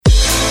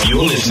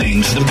You're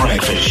listening to The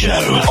Breakfast Show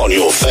on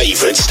your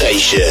favourite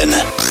station.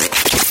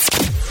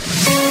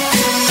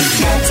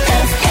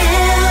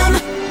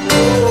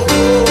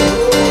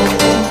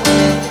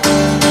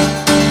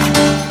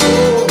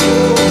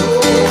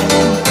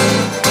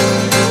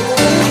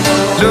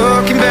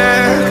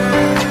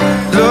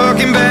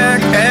 Looking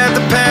back at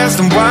the past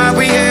and why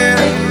we're here.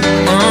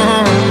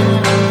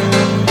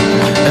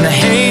 And I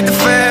hate the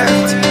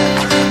fact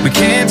we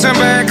can't turn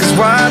back, 'cause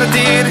what I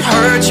did, it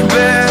hurt you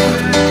bad.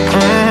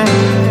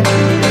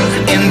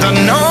 And I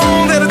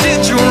know that I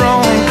did you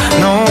wrong,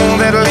 know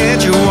that I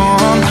led you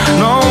on,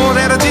 know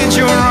that I did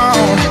you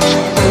wrong.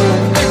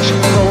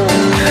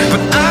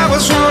 But I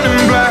was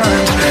running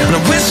blind, and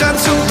I wish I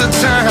took the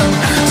time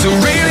to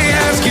really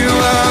ask you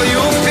how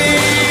you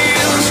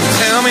feel. So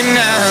tell me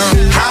now,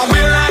 how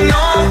will I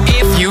know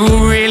if you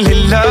really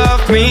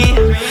love me?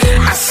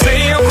 I say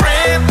a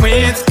prayer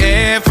with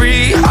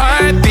every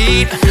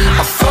heartbeat.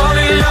 I fall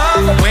in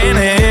love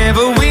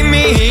whenever we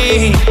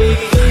meet.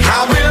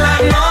 How will I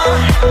know?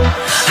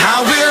 How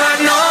will I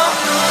know?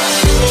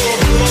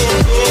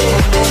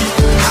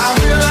 How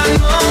will I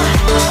know?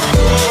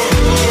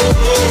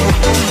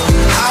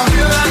 How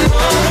will I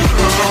know?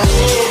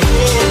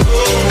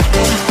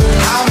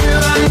 How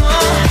will I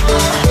know?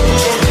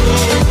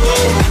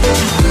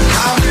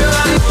 How will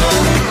I know?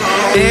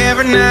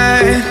 Every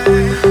night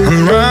I'm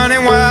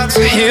running wild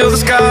to heal the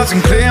scars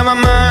and clear my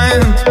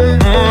mind.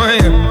 Oh,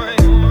 yeah.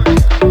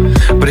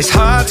 But it's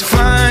hard to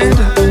find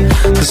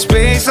the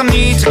space I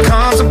need to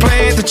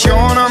contemplate that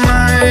you're not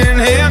mine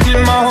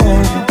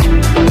anymore.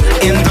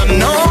 And I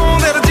know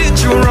that I did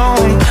you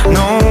wrong,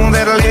 know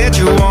that I led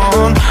you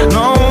on,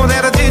 know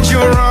that I did you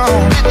wrong.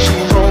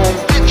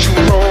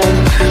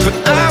 But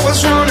I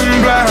was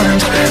running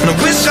blind, and I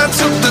wish I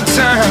took the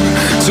time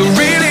to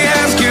really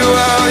ask you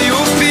how you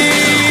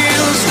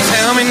feel. So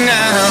tell me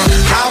now,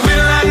 how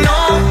will I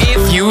know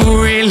if you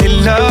really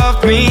love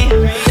me?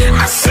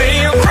 I say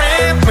a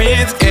prayer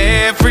with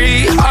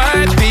every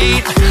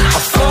heartbeat. I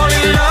fall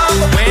in love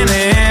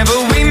whenever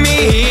we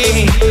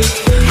meet.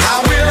 How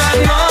will I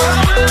know?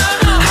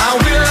 How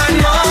will I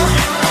know?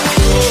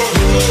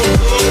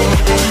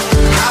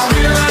 How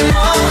will I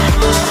know?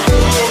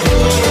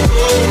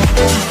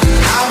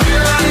 How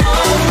will I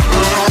know?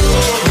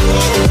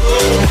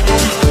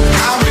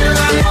 How will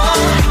I know?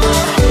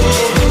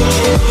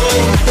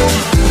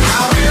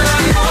 How will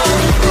I know?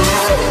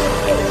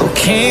 Oh,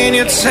 can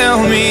you tell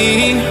me?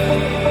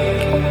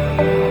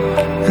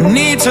 I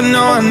need to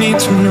know, I need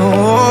to know.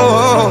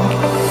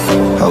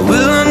 How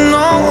will I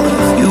know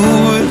if you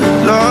would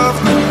love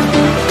me?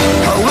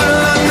 How will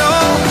I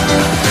know?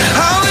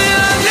 How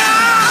will I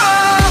know?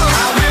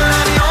 How will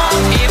I know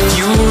if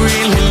you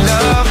really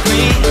love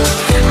me?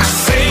 I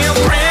say a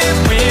prayer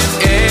with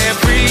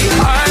every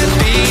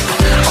heartbeat.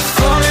 I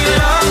fall in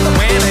love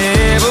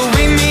whenever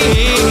we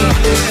meet.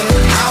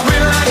 How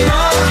will I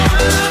know?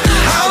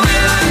 How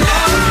will I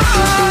know?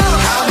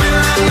 How will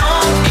I know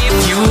if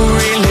you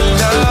really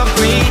love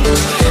me?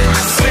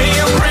 I say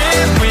a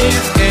prayer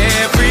with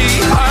every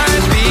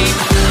heartbeat.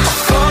 I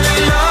fall in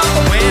love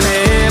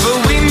whenever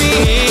we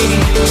meet.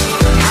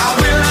 How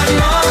will I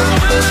know?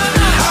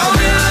 How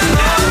will I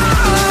know?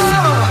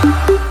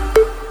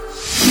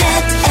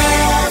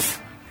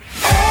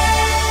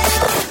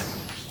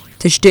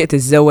 Tixtieq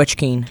tiżżewweġ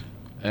kien.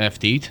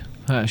 Ftit,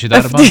 xi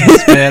darba,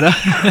 nispera.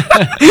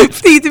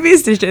 Ftit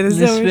biss tixtieq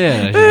tiżżewweġ.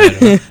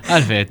 Nispera,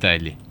 għalfejn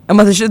tajli.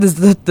 Ma tixtieq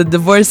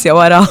tiddivorzja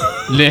wara.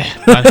 Le,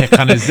 għalhekk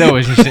ħan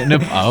iżżewweġ nixtieq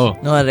nibqa'.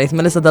 Alright,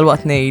 ma lista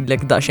dal-waqt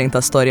ngħidlek daqsxejn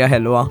ta' storja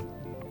ħelwa.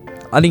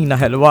 Għalina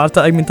ħelwa,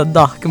 ta' min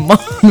tad-daħk, imma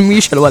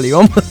mhix ħelwa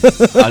lihom.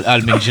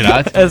 Għal min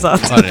ġrat?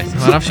 Eżatt. Alright,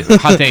 ma nafx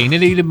ħatejni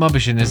li ma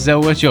biex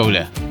niżżewweġ jew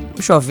le.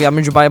 Xovja,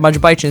 ma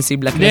ġbajtx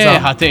insiblek Le,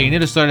 ħatejni,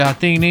 l-istorja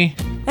ħatejni.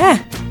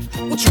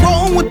 What's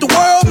wrong with the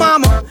world,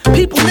 mama?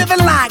 People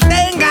living like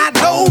they ain't got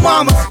no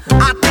mamas.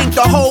 I think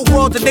the whole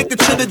world's addicted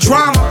to the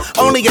drama,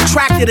 only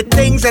attracted to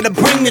things that'll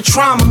bring the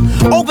trauma.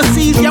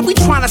 Overseas, yeah, we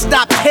trying to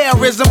stop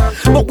terrorism,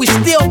 but we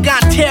still got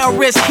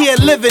terrorists here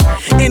living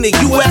in the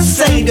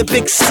USA, the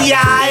big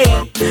CIA,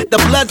 the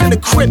Bloods and the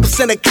Crips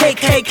and the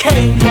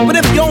KKK. But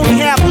if you only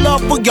have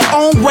love for your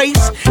own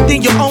race,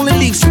 then you only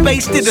leave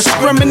space to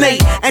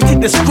discriminate, and to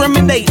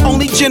discriminate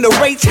only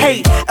generates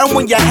hate. And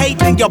when you hate,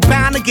 then you're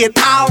bound to get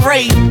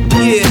irate.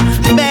 Yeah,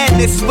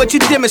 madness is what you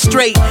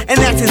demonstrate, and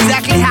that's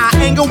exactly how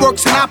anger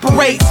works and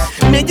operates.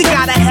 Man, you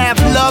gotta have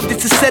love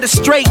just to set it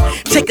straight.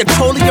 Take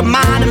control of your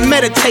mind and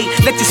meditate.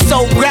 Let your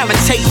soul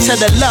gravitate to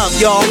the love,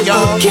 y'all.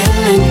 People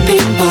killing,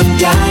 people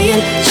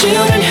dying,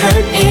 children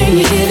hurt and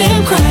you hear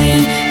them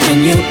crying.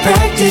 Can you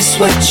practice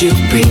what you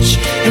preach,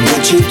 and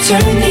would you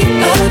turn the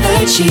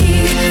other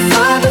cheek?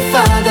 Father,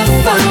 Father,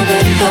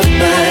 Father, help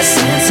us,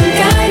 send some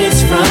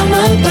guidance from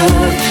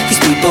above. These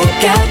people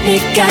got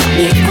me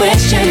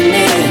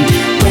questioning,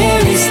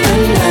 where is the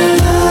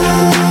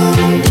love?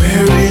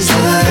 Where is the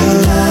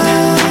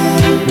love?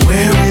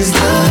 Where is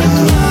the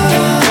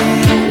love?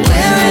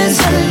 Where is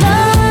the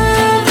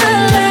love?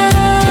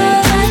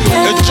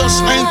 It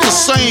just ain't the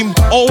same,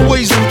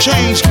 always new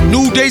change.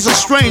 New days are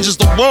strange, is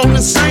the world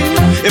insane?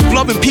 If love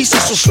love and peace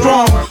is so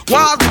strong.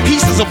 Why are the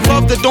pieces of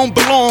love that don't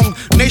belong?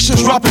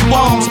 Nations dropping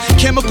bombs,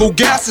 chemical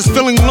gases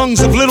filling lungs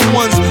of little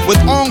ones with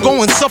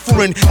ongoing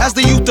suffering as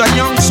the youth are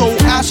young. So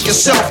ask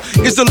yourself,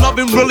 is the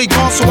loving really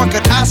gone? So I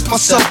could ask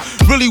myself,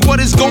 really what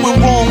is going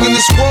wrong in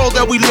this world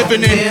that we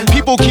living in?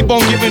 People keep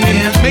on giving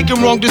in,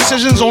 making wrong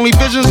decisions, only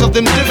visions of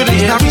them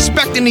dividends. Not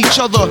respecting each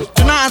other,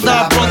 denying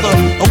thy brother.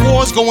 A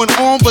war's going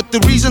on, but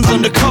the reason's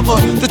undercover.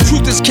 The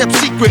truth is kept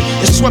secret,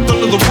 it's swept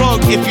under the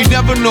rug. If you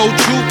never know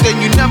truth, then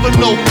you never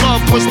know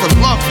love. Where's the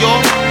love,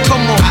 y'all?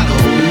 Come on, I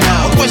don't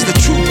know. Where's the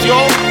truth,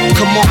 y'all?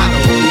 Come on, I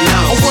don't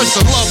know. Where's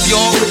the love,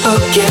 y'all? People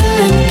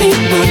killing,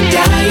 people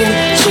dying,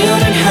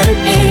 children hurt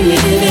and you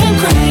hear them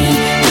crying.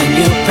 When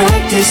you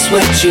practice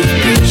what you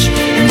preach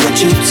and what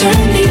you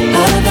turn the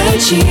other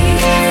cheek.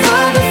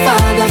 Father,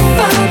 Father,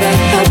 Father,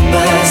 help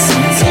us.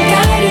 Send some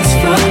guidance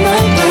from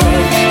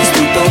above. 'Cause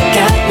people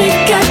got me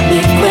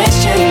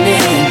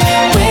questioning.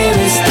 Where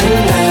is the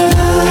love?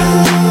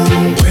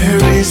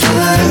 Where is the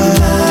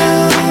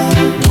love?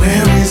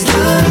 Where is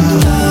the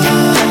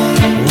love?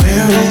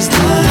 Where is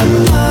the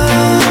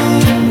love?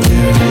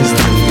 Where is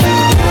the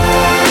love?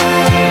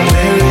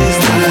 Where is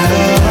the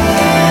love?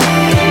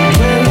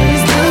 Where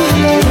is the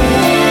love?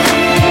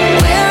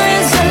 Where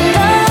is the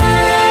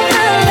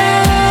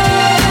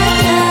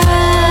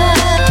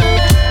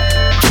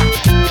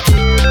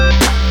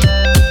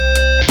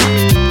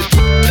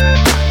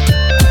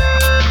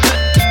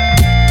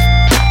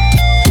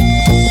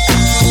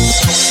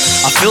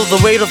Feel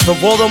the weight of the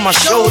world on my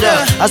shoulder.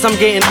 As I'm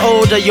getting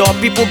older, your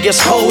people gets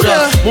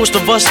colder. Most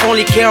of us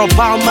only care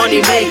about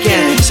money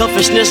making.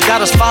 Selfishness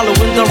got us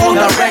following the wrong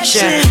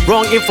direction.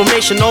 Wrong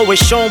information always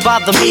shown by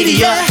the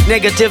media.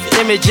 Negative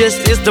images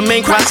is the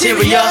main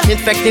criteria.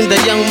 Infecting the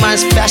young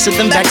minds faster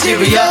than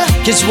bacteria.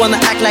 Kids wanna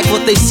act like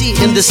what they see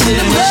in the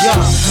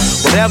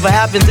cinemas. Whatever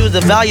happened to the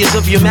values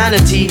of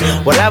humanity?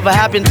 Whatever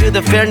happened to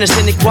the fairness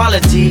and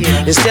equality?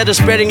 Instead of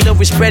spreading love,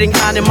 we're spreading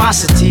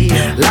animosity.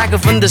 Lack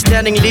of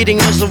understanding leading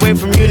us away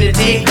from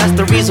unity. That's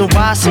the reason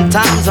why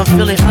sometimes I'm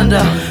feeling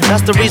under.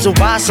 That's the reason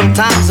why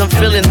sometimes I'm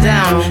feeling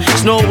down.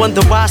 It's no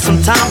wonder why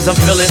sometimes I'm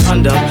feeling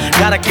under.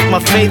 Gotta keep my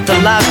faith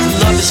alive till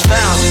love is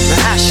found.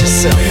 Now ask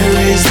yourself,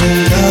 Where is the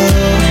love?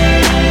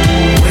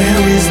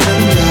 Where is the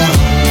love?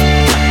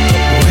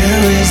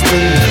 Where is the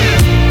love?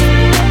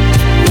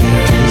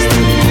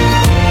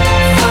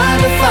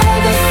 Father,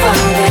 Father,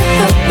 Father,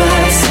 help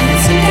us. Send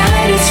some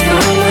guidance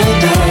from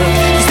above.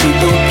 'Cause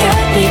people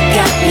got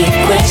me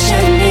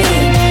questioning.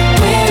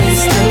 Where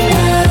is the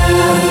love?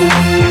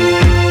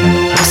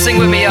 sing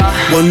with me, y'all.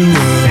 One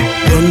world,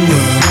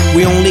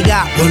 we only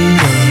got one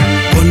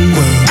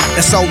world,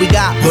 that's all we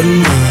got.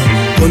 One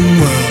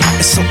world,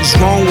 and something's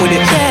wrong with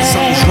it,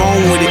 something's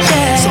wrong with it,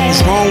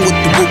 something's wrong with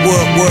the good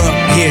world,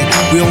 yeah.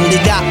 We only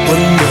got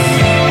one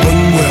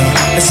world,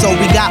 that's all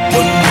we got.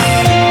 One world.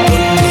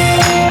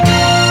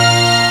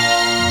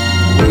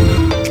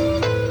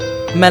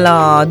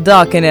 Mela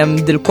da kien hemm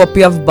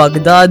dil-koppja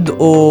f'Bagdad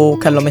u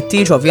kellhom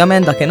it-tieġ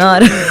ovvjament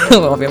dakinhar,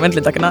 ovvjament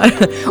li dakinhar.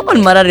 U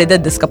l-mara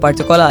ridet diska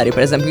partikolari,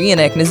 pereżempju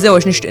jiena jekk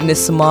niżżewweġ nixtieq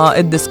nisma'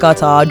 id-diska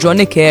ta'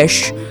 Johnny Cash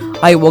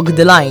I Walk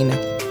the Line.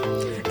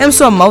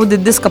 Insomma, u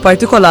d-diska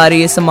partikolari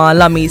jisimha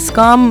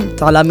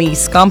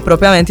Lamiskam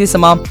propjament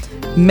jisimha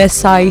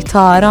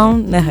Messajtara,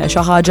 neħe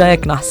xi ħaġa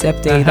hekk naħseb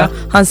tgħidha,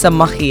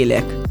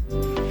 ħansemmaħilek.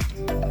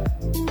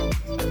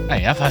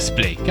 Ejja,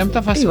 fasplay, kemm ta'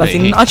 Iva fasplay?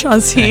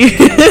 tinqaċansi.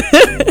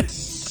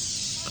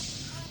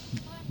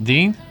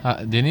 Din?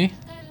 Dini?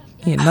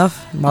 Jinnaf,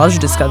 ma għalx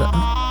diska da.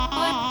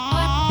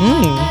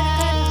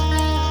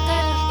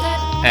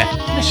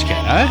 Mux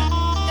kera,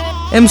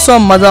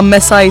 Insomma, da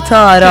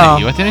Messajtara.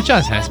 Iwa tini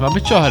ċans nisma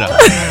bieċoħra.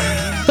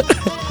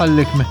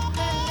 Għallik me.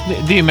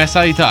 Di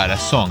Messajtara,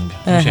 song.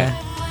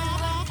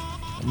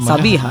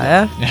 Sabiħa,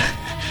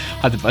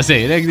 Għadibqa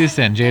sejrek di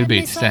sten, ġej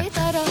il-bit, sten.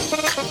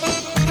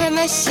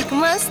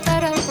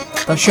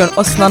 Ta' xjon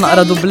osna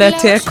naqra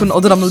dubletek kun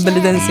qodra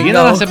mill-belly dancing.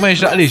 Jena naħseb ma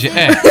jixraqliġi,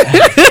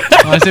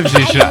 Ma naħsebx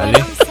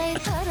jixraqli.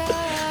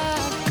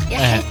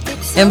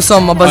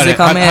 Insomma,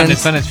 bazzikament.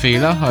 Għannet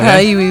fila,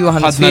 Iwi,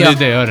 għannet Għadna fila.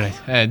 l-idej, orrejt.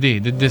 Di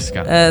diska.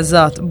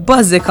 Eżat,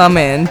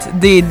 bazzikament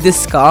di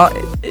diska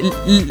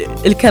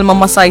il-kelma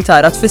ma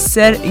sajtara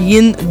tfisser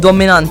jien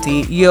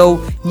dominanti jew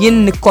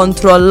jien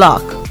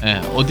nikkontrollak.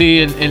 U di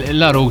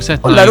l-larusa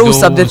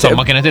l-larusa bdiet-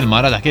 Insomma, kienet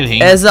il-mara dak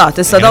il-ħin. Eżat,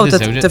 issa daw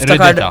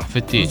tiftakar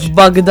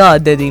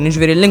f'Bagdad din,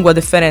 ġviri lingwa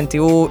differenti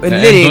u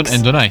il-lyrics.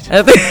 Indunajt.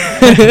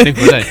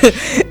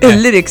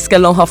 Il-lyrics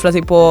kellhom ħafna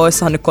tipo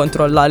issa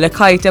nikkontrolla lek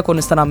ħajtek u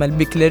nista' nagħmel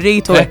bik li rrid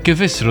u Kif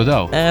isru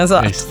daw?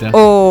 Eżatt.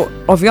 U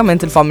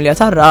ovvjament il-familja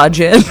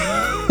tar-raġel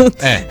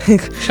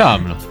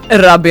X'għamlu?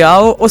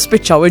 irrabjaw u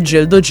spiċċaw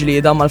iġġieldu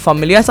ġlieda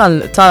mal-familja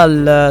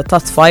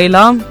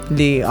tat-tfajla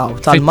li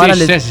tal-mara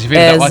li Fit-tix stess,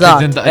 ġifieri daqqa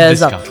tindaq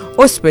id-diska.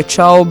 U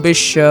spiċċaw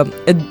biex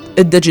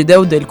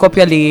iddeċidew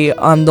dil-koppja li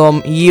għandhom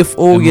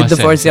jifqu Imma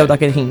jiddivorzjaw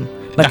dak il-ħin.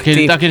 Dak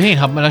il-ħin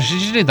ħabba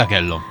xieġri da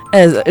kellhom.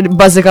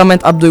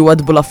 Bażikament qabdu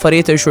jwadbu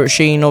l-affarijiet il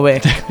xurxin u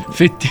hekk.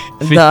 Fitti.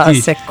 Da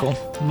sekku.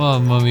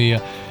 Mamma mia.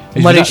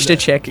 Ma rridx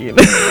tiċċekki.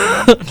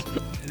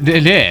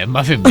 Le,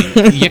 ma fimni,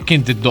 jekk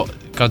inti ddoq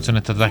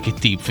kanzunetta dak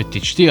it-tip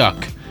fit-tiċ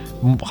tiegħek,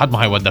 ħadd ma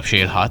ħajwadda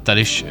b'xejn ħadd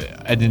għaliex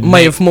qegħdin. Ma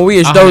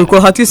jifhmuwiex dawn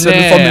kulħadd jisfel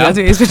il-familja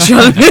tiegħi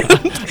speċjalment.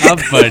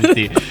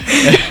 Apparti.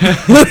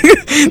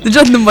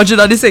 Diġà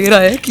nimmaġina li sejra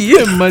hekk.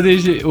 Imma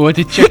u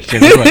qed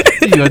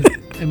iċċekkja.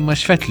 Imma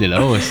xfetli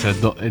la, issa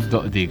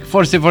id-doq dik.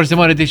 Forsi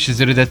ma rridix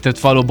iżridet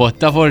titfalu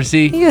botta,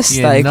 forsi.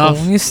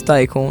 Jista'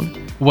 jkun.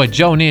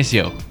 Weġġaw nies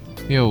jew.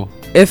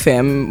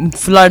 Ifhem,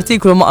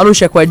 fl-artiklu ma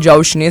qalux hekk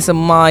weġġawx nies,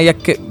 imma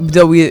jekk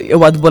bdew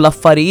iwadbu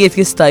l-affarijiet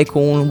jista'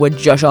 jkun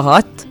weġġa xi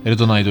ħadd.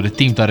 Irridu ngħidu li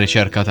t-tim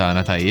tar-riċerka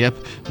tagħna tajjeb,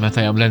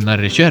 meta jagħmlilna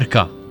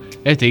r-riċerka,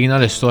 etina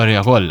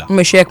l-istorja kollha.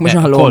 Mhux hekk mhux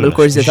naħluhom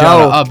bil-kurzità.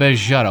 Qabel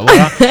ġara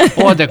wara,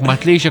 u għadek ma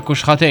tlix hekk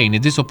hux ħatejni,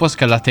 di suppost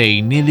kellha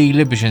tgħinni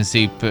li biex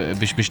insib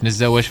biex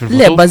niżżewweġ fil-futur.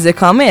 Le,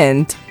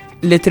 bażikament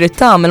li trid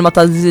tagħmel ma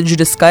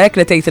taġriska hekk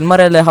li tgħid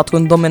il-mara li ħadd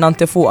tkun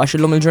dominanti fuq għax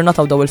illum il-ġurnata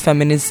u daw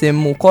il-feminizm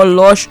u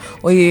kollox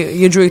u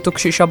jiġu jtuk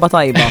xi xabba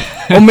tajba.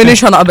 U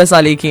minix ħanaqbes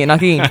għalik kien.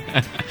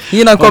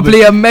 Jiena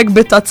nkompli hemmhekk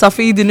bit-tazza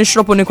fidi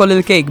nixrob u nikol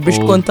il-kejk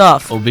biex tkun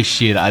taf. U biex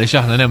xira għaliex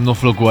aħna nemmnu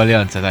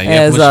fl-ugwaljanza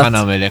tajjeb mhux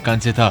ħanagħmel hekk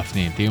anzi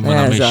tafni inti ma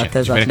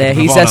nagħmilx. Eżatt,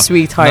 he's a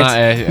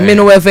sweetheart.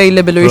 Min hu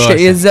available u jixtieq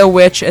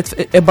jiżżewweġ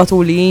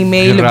ibatu li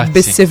email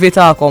bis-CV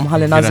tagħkom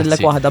ħalli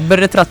nagħżillek waħda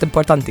bir-ritratt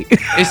importanti.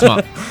 Isma',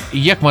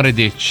 jekk ma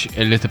rriditx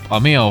illi tibqa'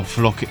 miegħu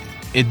flok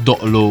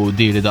id-doqlu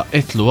di li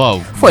daqqitlu għaw.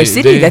 Forsi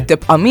ridet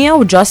tibqa'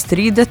 miegħu just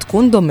ridet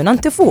tkun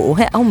dominanti fuq u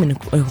hawn min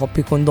iħobb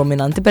ikun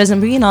dominanti.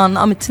 Pereżempju jiena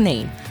għam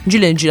it-tnejn.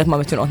 Ġilet ma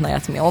mitun qod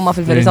ngħid miegħu, ma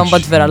fil-verità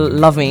mbagħad vera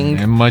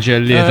loving. Imma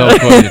ġellieta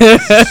wkoll.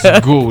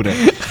 Żgur.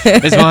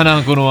 Isma' ħana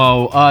nkunu għaw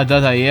għada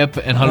tajjeb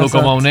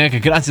inħallukom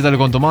hawnhekk. Grazzi tal-li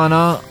kontu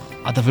magħna.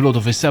 Għata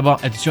fil-ħodu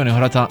fis-7 edizzjoni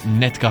oħra ta'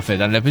 Net Cafe.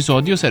 Dan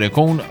l-episodju ser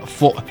ikun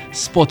fuq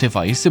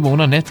Spotify.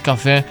 Jissibuna Net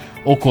Cafe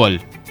ukoll.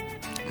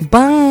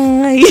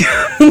 Bye!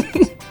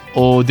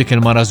 U dik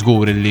il-mara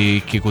żgur li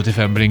kieku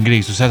tifhem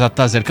bl-Ingliż u seta'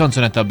 tażel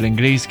kanzunetta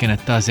bl-Ingliż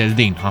kienet tażel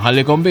din.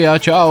 Ħallikom biha,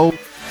 ciao!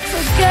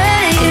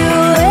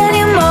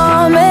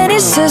 Any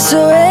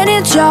sister,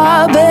 any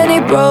job, any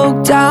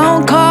broke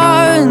down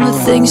car, and the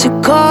things you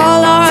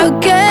call art.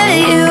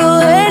 Forget you,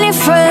 any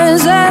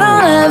friends that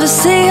I'll never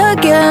see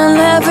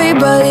again.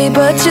 Everybody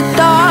but your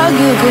dog,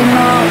 you can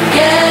all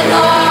get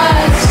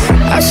lost.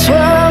 I swear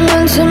I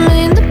meant to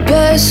mean the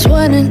best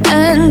when it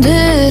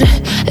ended.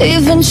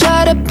 Even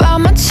tried to bite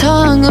my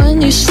tongue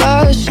when you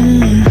started.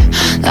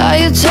 Now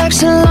you're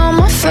texting all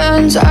my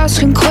friends,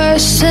 asking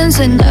questions.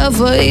 They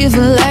never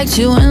even liked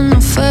you in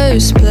the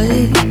first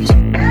place.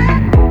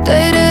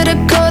 Dated a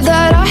girl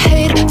that I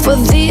hate for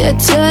the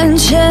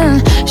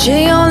attention.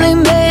 She only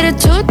made it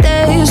 2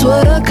 days,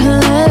 what a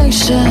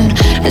connection.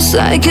 It's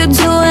like you'd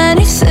do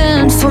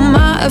anything for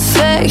my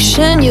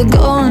affection. You're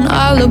going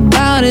all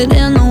about it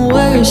in the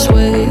worst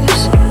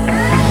ways.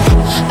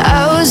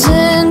 I was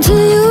into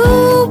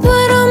you,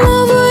 but I'm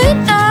over it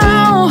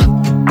now.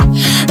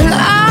 And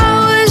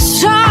I was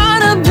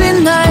trying to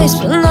be nice,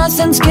 but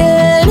nothing's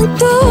getting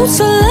through.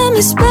 So let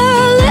me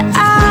spell it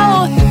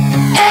out.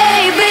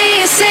 A, B,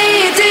 C,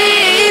 D,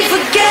 E,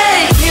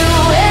 forget you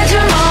and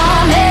your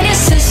mom and your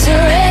sister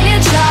and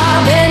your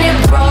job and your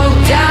broke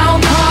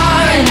down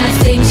car and the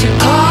things you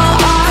call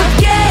art.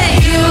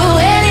 Forget you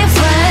and your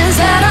friends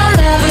that I'll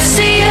never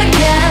see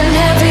again.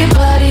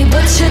 Everybody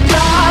but your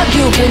dog,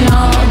 you can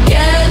all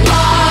get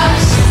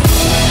lost.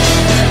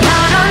 Na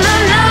na na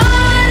na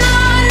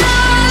na na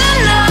na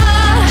na.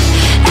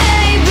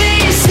 A, B,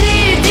 C,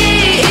 D,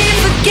 E,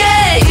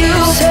 forget you.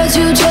 Said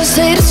you just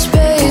needed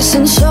space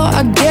and so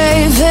I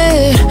gave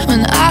it.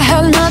 When I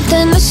had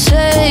nothing to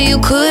say, you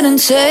couldn't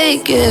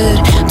take it.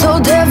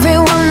 Told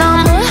everyone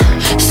I'm a,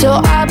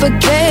 so I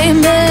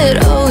became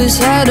it. Always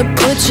had to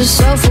put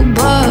yourself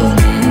above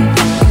me.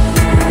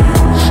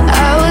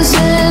 I was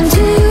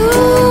into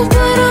you,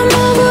 but I'm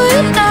over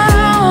it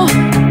now.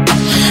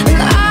 And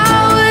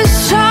I was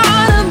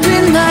trying to be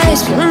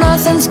nice, but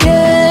nothing's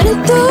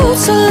getting through.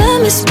 So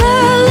let me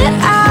spell it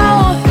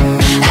out.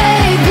 A,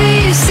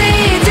 B, C,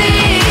 D,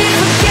 E,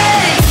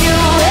 forget you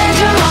and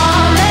your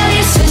mom and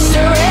your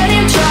sister and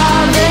your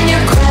job and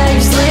your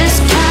Craigslist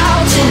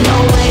couch and the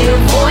way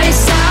your voice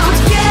sounds.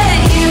 Forget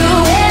you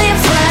and your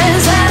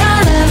friends that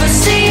I'll never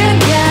see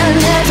again.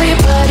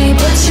 Everybody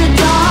but your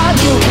dog,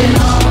 you can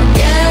all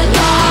get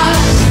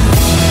lost.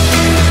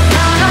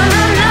 Na na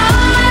na na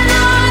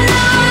na na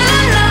na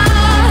na.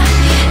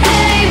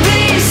 A, B,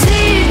 C,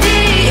 D,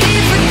 E,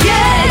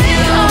 forget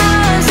you.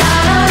 Na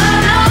na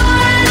na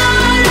na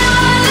na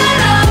na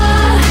na.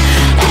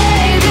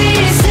 A, B,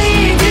 C,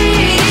 D,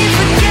 E,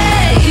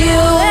 forget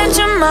you and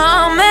your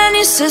mom and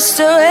your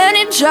sister and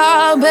your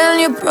job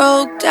and your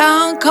broke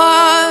down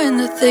car and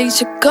the things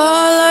you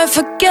call art.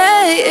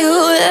 Forget you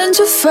and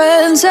your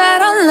friends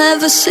that I'll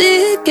never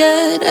see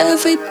again.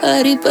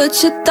 Everybody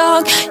but your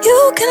dog,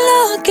 you can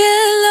all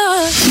get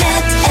lost.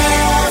 Net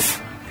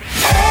F.